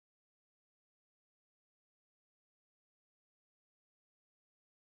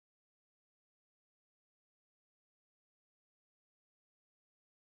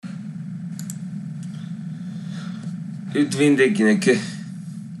Üdv mindenkinek!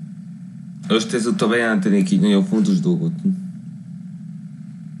 Most ezúttal bejelentenék így nagyon fontos dolgot.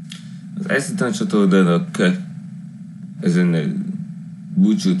 Az Szultán csatornának ezen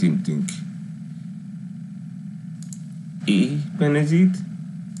búcsút intünk. Éppen ez itt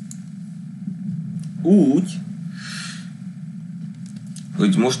úgy,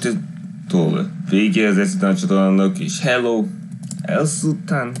 hogy most eztől vége az Szultán csatornának, és hello,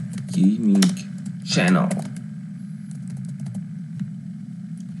 Szultán Gaming Channel.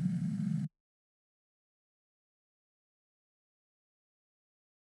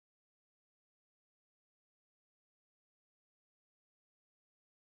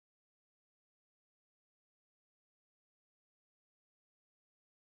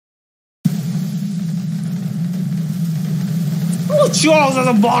 Charles az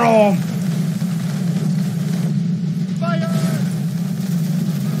a barom!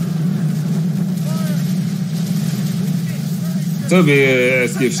 Többé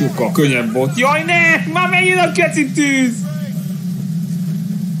ez kép sokkal könnyebb volt. Jaj ne! Már megint a keci tűz!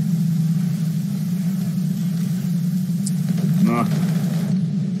 Na.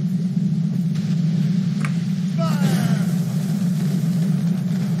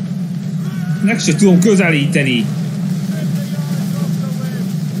 Meg se tudom közelíteni.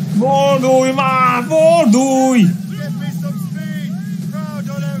 Fordulj már! Fordulj!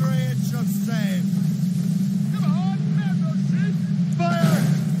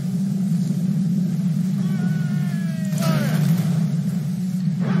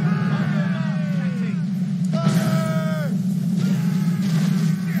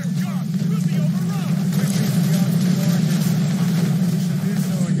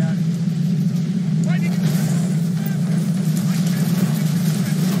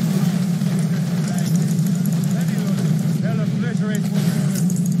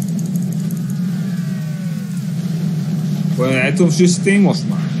 El tudom sülyezteni most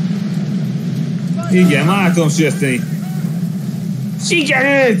már? Igen, már el tudom sülyezteni.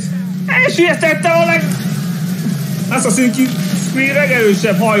 Sikerült! Elsülyeztettem a Assassin's Creed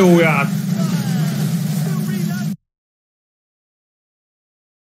legerősebb hajóját!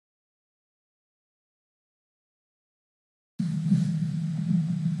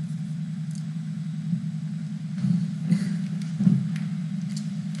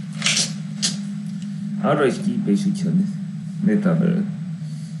 Arra is képes, úgyhogy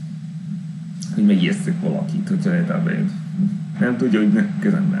hogy megijesztek valakit, hogyha lehetőbb jön. Nem tudja, hogy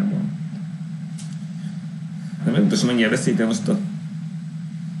kezemben van. De megmutassam, mennyire veszélytem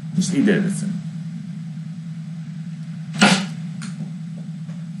most ide veszem.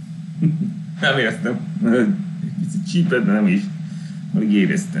 Nem éreztem. Egy picit csíped, de nem is. Alig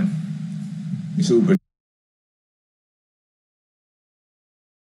éreztem. És úgy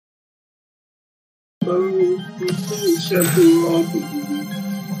sem tudom.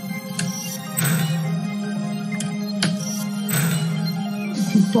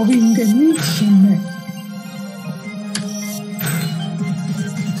 Itt a minden mégsem megy.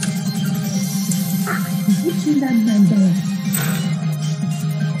 Mit nem ment bele?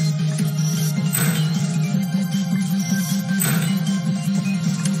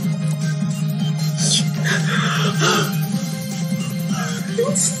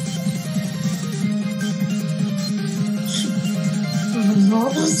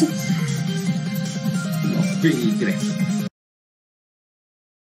 Végre.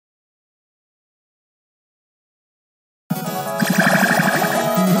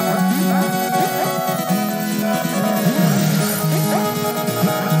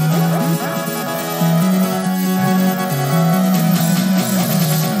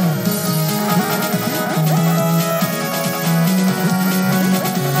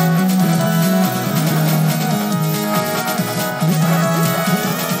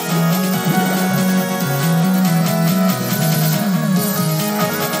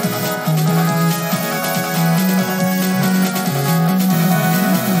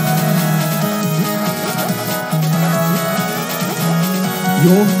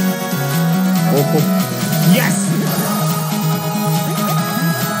 Jó. Yes!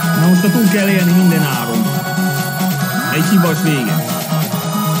 Na most túl kell élni minden áron. Egy hibas vége.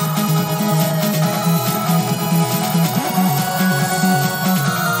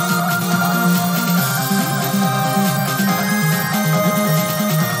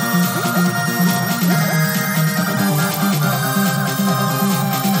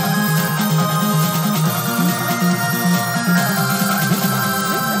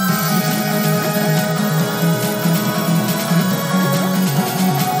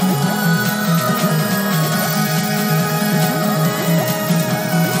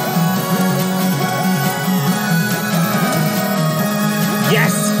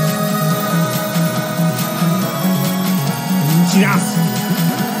 Yes! Mit csinálsz?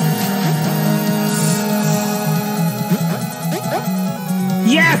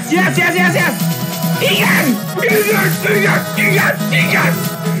 Yes, yes, yes, yes, yes! Igen! Igen, igen, igen, igen!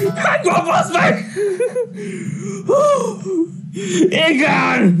 Megvan, bassz meg!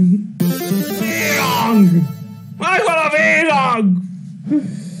 Igen! Vérang! Megvan a vérang!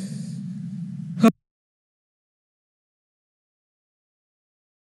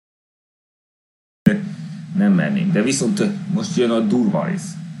 Nem merném, de viszont most jön a durva rész.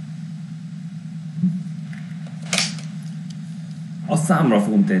 A számra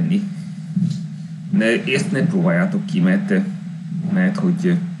fogom tenni. Ezt ne próbáljátok ki, mert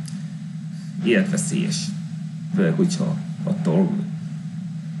hogy életveszélyes. Főleg, hogyha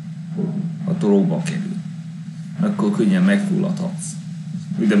a torokba kerül. Akkor könnyen megfulladhatsz.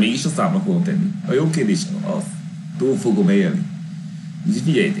 De mégis a számra fogom tenni. A jó kérdés az, túl fogom élni. Úgyhogy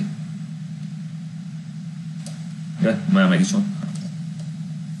figyeljétek. De már meg is van.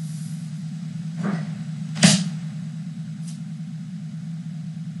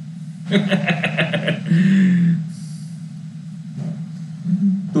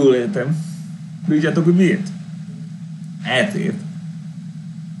 Túléltem. Tudjátok, hogy miért? Eltért.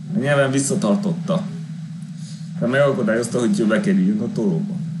 A nyelven visszatartotta. Tehát megakadályozta, hogy bekerüljön a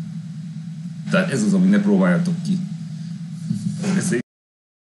toróba. Tehát ez az, amit ne próbáljatok ki.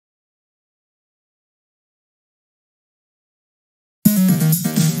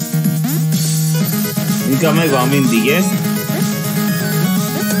 Inkább megvan mindig ez.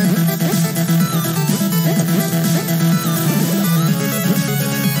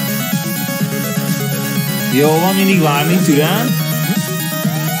 Jó van, mindig várni, türelem.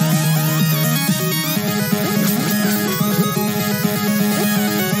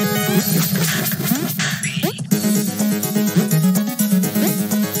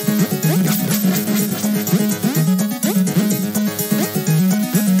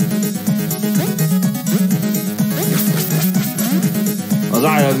 Az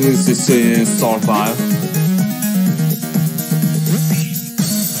állat is szarpál.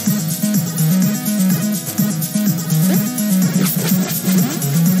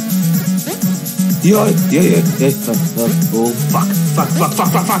 Jaj, oh, fuck.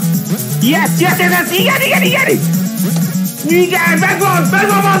 Yes, igen! Igen, megvan,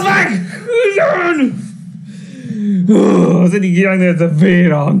 az meg! Igen! Az egyik legnehezebb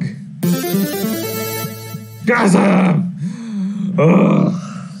vérhang. Köszönöm!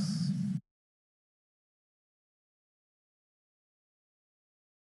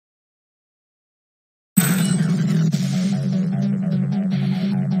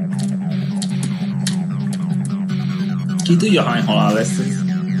 Ki tudja, hány halál lesz ez?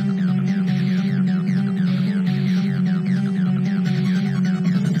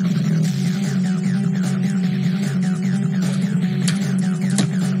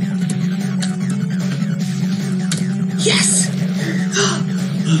 Yes!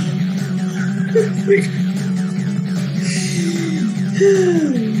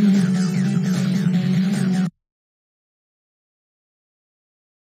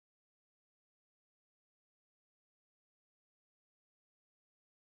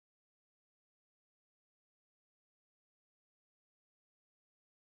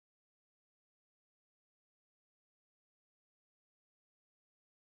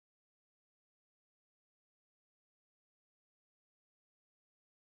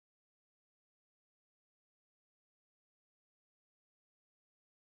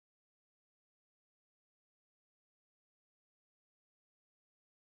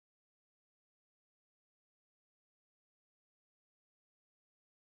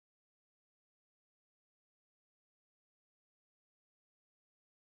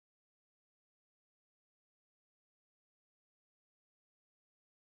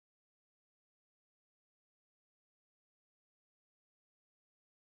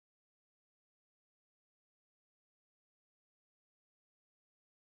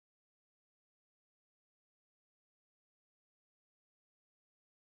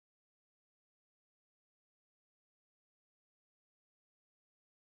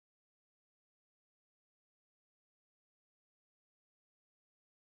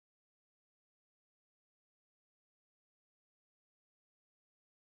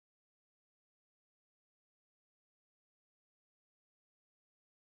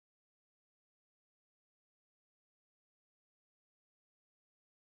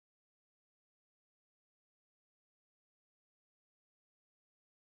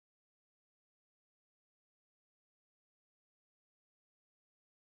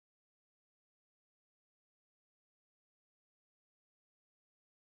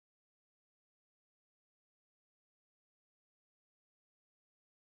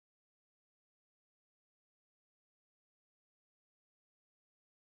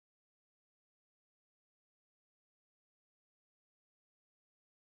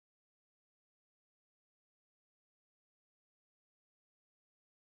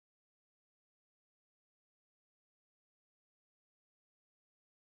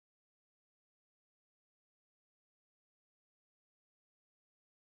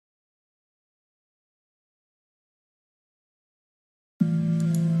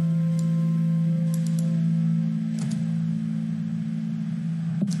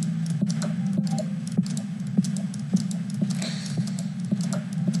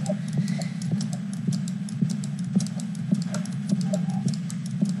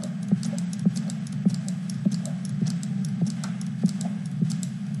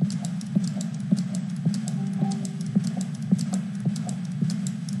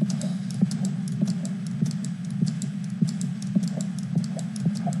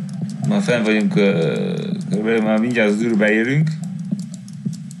 Már fenn vagyunk, körülbelül már mindjárt az űrbe érünk.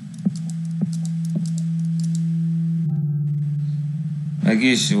 Meg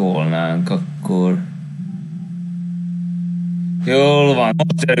is volnánk akkor. Jól van,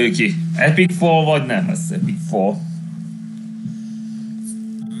 most derül ki. Epic Fall vagy nem? Ez Epic Fall.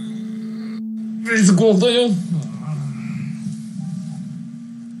 Izgult nagyon.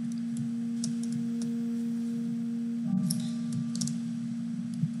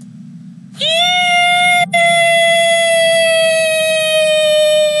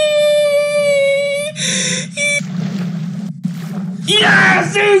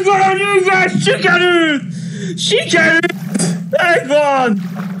 Yes! Ügyes! Sikerült! Sikerült! Megvan!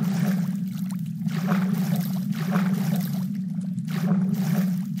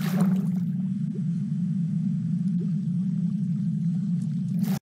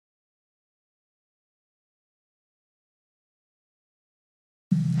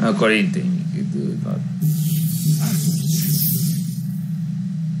 Akkor én tényleg időt van.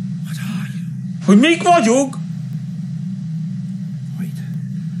 Hogy mik vagyunk?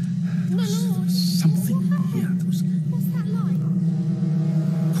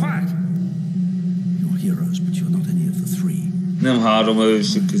 Nem három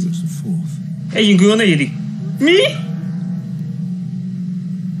elősök között. Együnk ő a negyedik. Mi?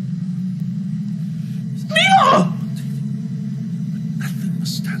 Mi van?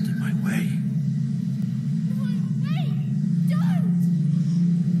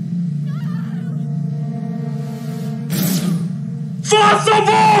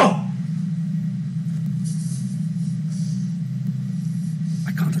 Faszaba!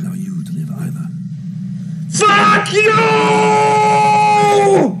 Fuck you!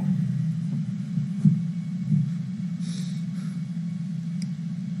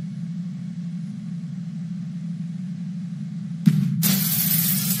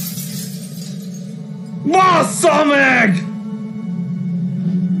 Bassza meg!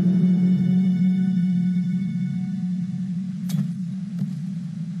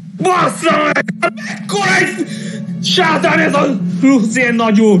 Bassza meg! Mekkora egy sátán ez a Lucien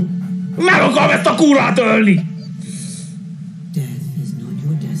nagyúr! Meg akarom ezt a kurát ölni!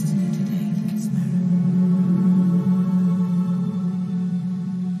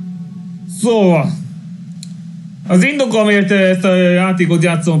 Szóval, az indok, amiért ezt a játékot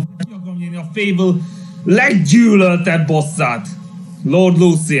játszom, akarom nyerni a Fable leggyűlöltebb bosszát, Lord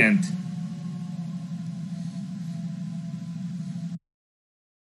Lucient.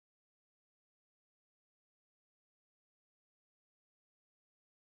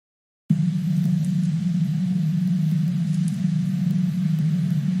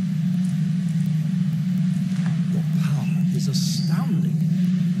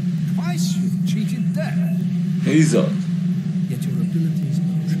 Bizony. Yet your abilities are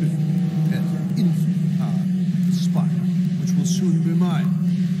trivial compared to the infinite power of the spire, which will soon be mine.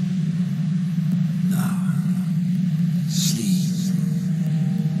 Now, sleep.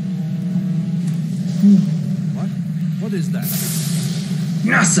 What? What is that?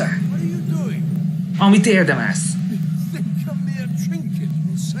 Nasza! What are you doing? Amit érdemelsz. Think a mere trinket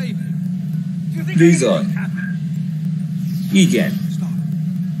will save you. Do you think Bizony. anything happened? Igen. Stop.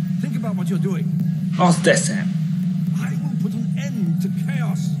 Think about what you're doing. Azt teszem. I will put an end to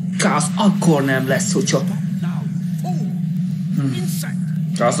chaos. Káosz akkor nem lesz, hogyha... Now, you fool. Insect.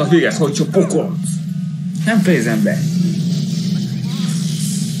 Káosznak végez, hogyha pokolc. Nem fejezem be.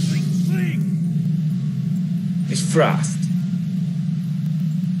 És Frost.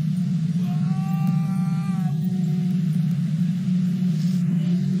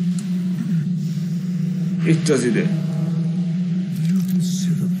 Itt az idő.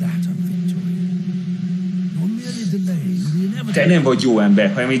 Te nem vagy jó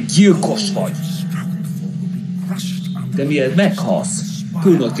ember, hanem egy gyilkos vagy. De miért meghalsz,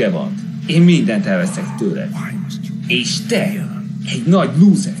 tudnod kell van. Én mindent elveszek tőled. És te egy nagy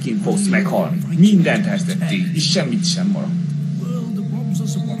lúzerként fogsz meghalni. Mindent elvesztettél, és semmit sem marad.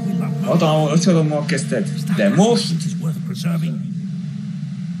 Hatalommal kezdted, de most,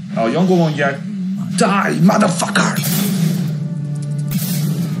 ahogy angol mondják, die, motherfucker!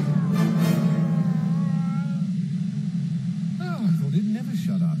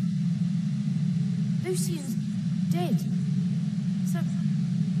 Lucian's dead. So,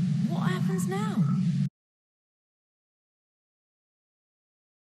 what happens now?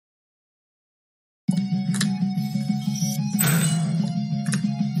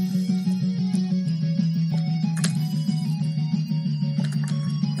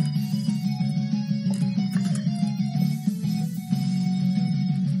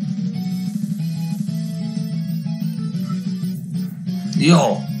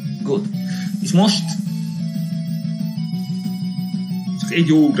 Jó, Good. És most... csak egy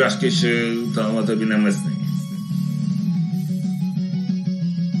jó ugrás, és utána a többi nem lesz nehéz.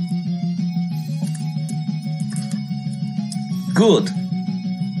 Good.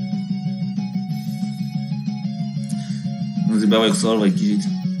 Azért be vagyok szarva egy kicsit.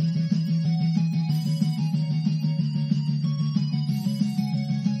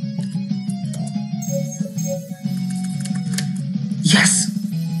 Yes!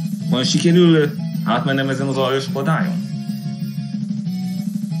 Majd sikerül átmennem ezen az aljas padályon?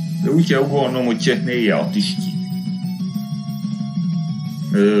 De úgy kell ugornom, hogy csetnéje a tisztjét.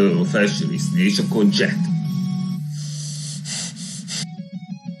 A felső résznél, és akkor jet.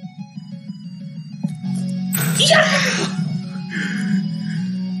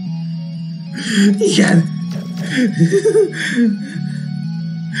 Igen!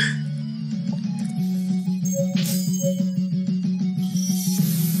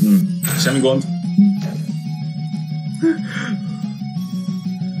 Semmi gond.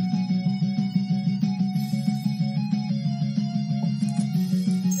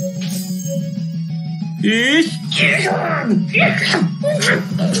 És... igen!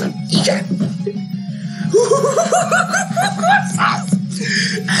 Igen!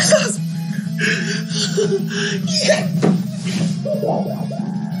 Ez az! Igen!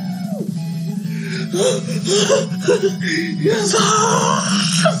 Ez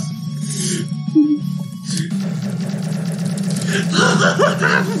az!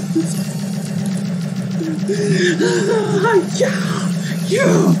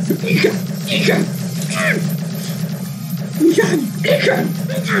 Ja! Igen! Igen! Igen! Igen!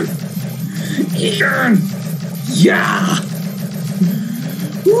 Igen! Ja!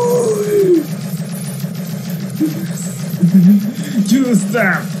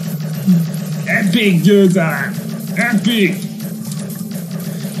 Győztem! Epic győzelem! Epic!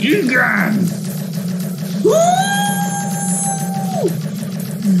 Igen!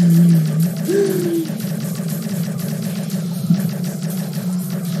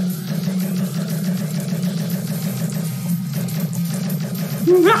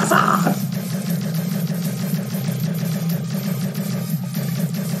 Nazad!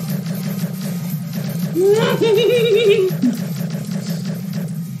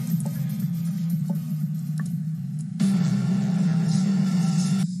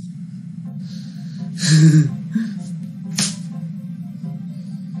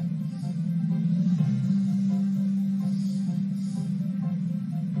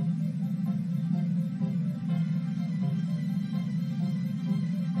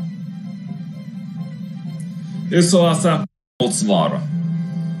 És szóval aztán 80-ra.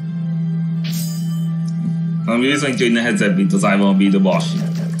 Ami bizonyítja, hogy nehezebb, mint az I Wanna Be The Bashi.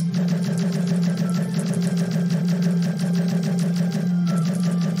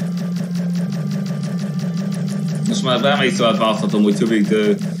 Most már bármelyik szóval választhatom, hogy többig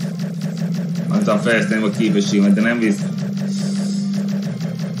nem fejezteném a képességemet, de nem vész.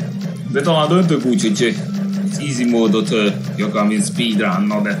 De talán döntök úgy, hogy az easy módot jakar, mint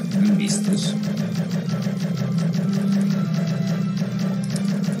speedrun, de nem biztos.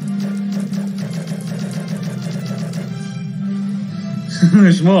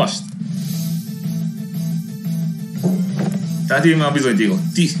 És most? Tehát írja a bizonyítékot.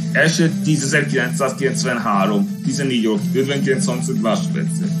 Első 10.993, 14 óra 59.35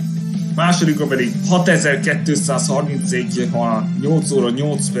 másodperccel. Másodikra pedig 6.231, 8 óra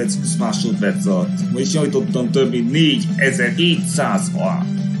 8 perc 20 másodperc alatt. Vagyis nyújtottam több mint 4.700 halál.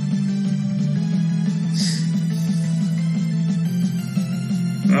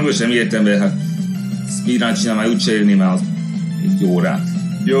 Nem sem értem be, hát speedrun csinál, már úgyse érném el egy órát.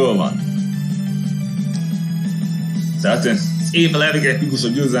 Jól van. Tehát az évvel elég epikus a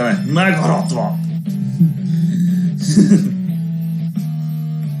győzelme megaratva.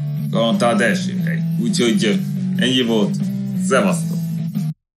 Garantált első hely. Úgyhogy ennyi volt. Szevasztok.